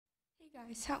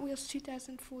Guys, Hot Wheels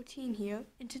 2014 here,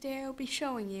 and today I'll be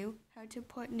showing you how to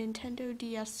put Nintendo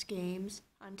DS games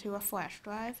onto a flash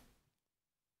drive.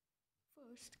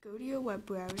 First, go to your web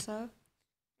browser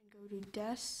and go to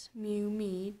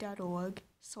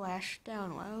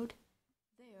DeSmuME.org/download.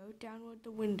 There, download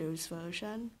the Windows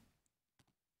version.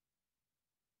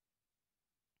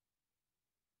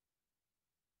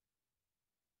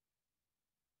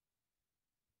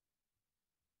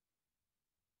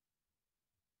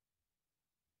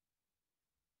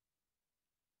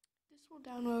 This will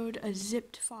download a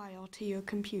zipped file to your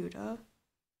computer.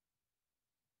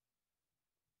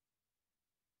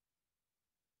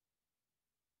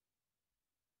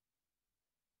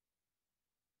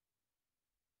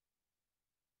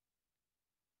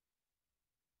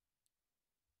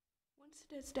 Once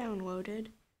it is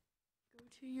downloaded, go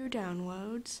to your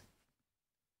downloads,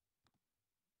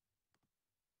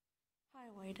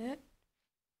 highlight it,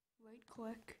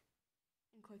 right-click,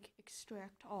 and click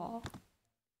Extract All,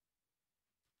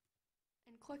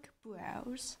 and click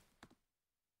Browse.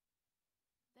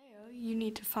 There, you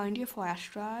need to find your flash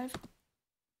drive,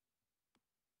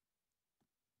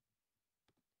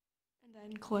 and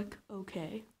then click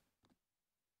OK.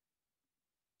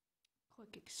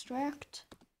 Click Extract,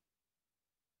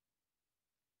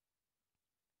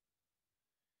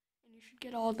 and you should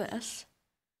get all this.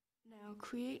 Now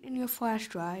create in your flash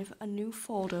drive a new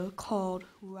folder called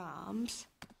ROMs.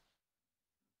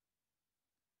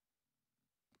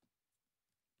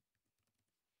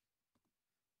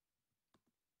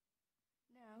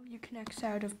 Now you can X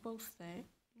out of both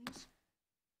things.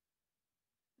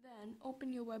 Then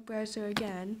open your web browser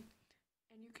again,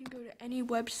 and you can go to any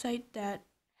website that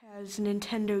has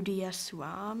Nintendo DS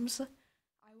ROMs.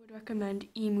 I would recommend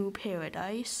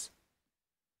Emulator.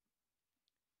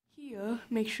 Here,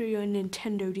 make sure you're in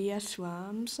Nintendo DS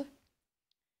ROMs.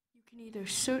 You can either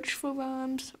search for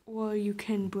ROMs or you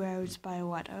can browse by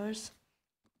letters.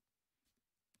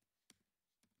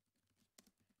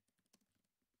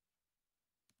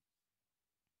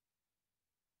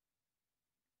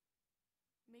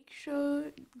 Make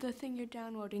sure the thing you're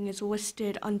downloading is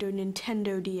listed under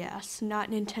Nintendo DS, not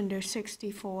Nintendo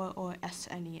 64 or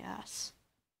SNES.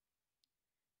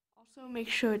 Also, make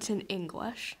sure it's in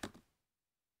English.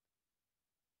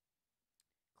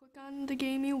 Click on the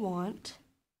game you want,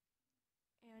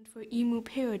 and for Emu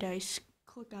Paradise,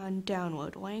 click on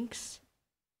Download Links.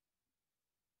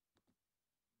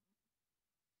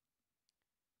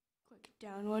 Click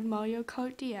Download Mario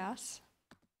Kart DS.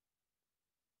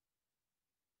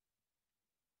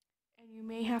 And you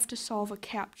may have to solve a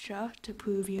CAPTCHA to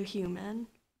prove you're human.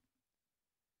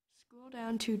 Scroll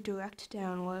down to Direct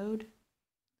Download,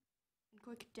 and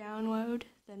click Download,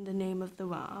 then the name of the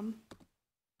ROM.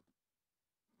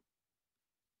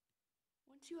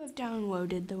 Once you have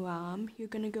downloaded the ROM, you're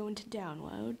going to go into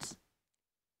Downloads.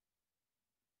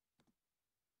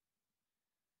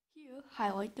 Here,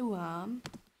 highlight the ROM,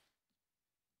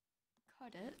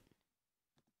 cut it,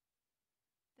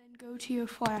 then go to your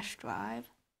flash drive,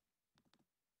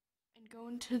 and go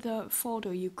into the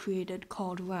folder you created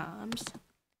called ROMs.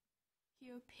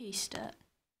 Here, paste it.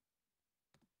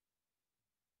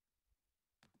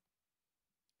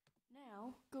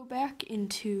 Now, go back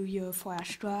into your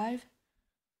flash drive,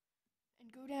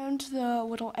 and go down to the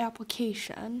little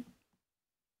application,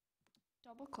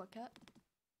 double click it.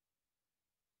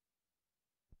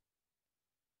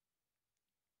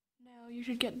 Now you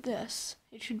should get this,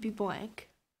 it should be blank.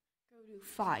 Go to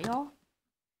File,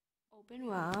 open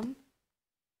ROM,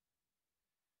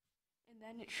 and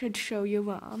then it should show your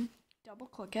ROM. Double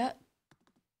click it.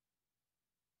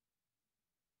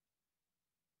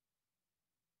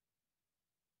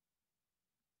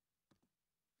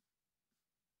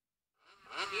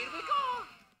 Here we go!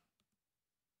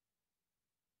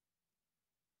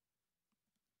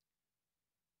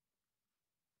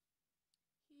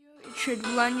 Here it should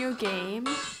run your game.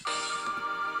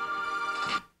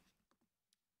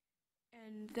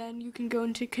 And then you can go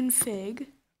into Config,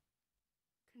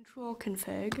 Control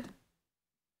Config,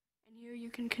 and here you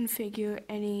can configure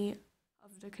any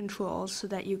of the controls so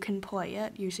that you can play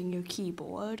it using your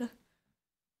keyboard.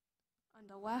 On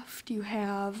the left you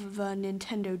have the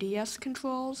Nintendo DS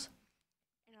controls,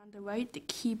 and on the right the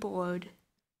keyboard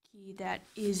key that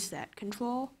is that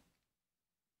control.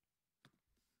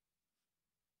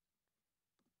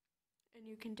 And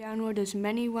you can download as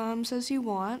many ROMs as you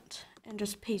want and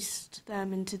just paste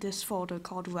them into this folder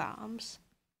called ROMs.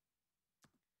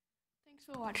 Thanks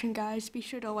for watching, guys. Be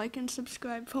sure to like and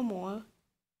subscribe for more.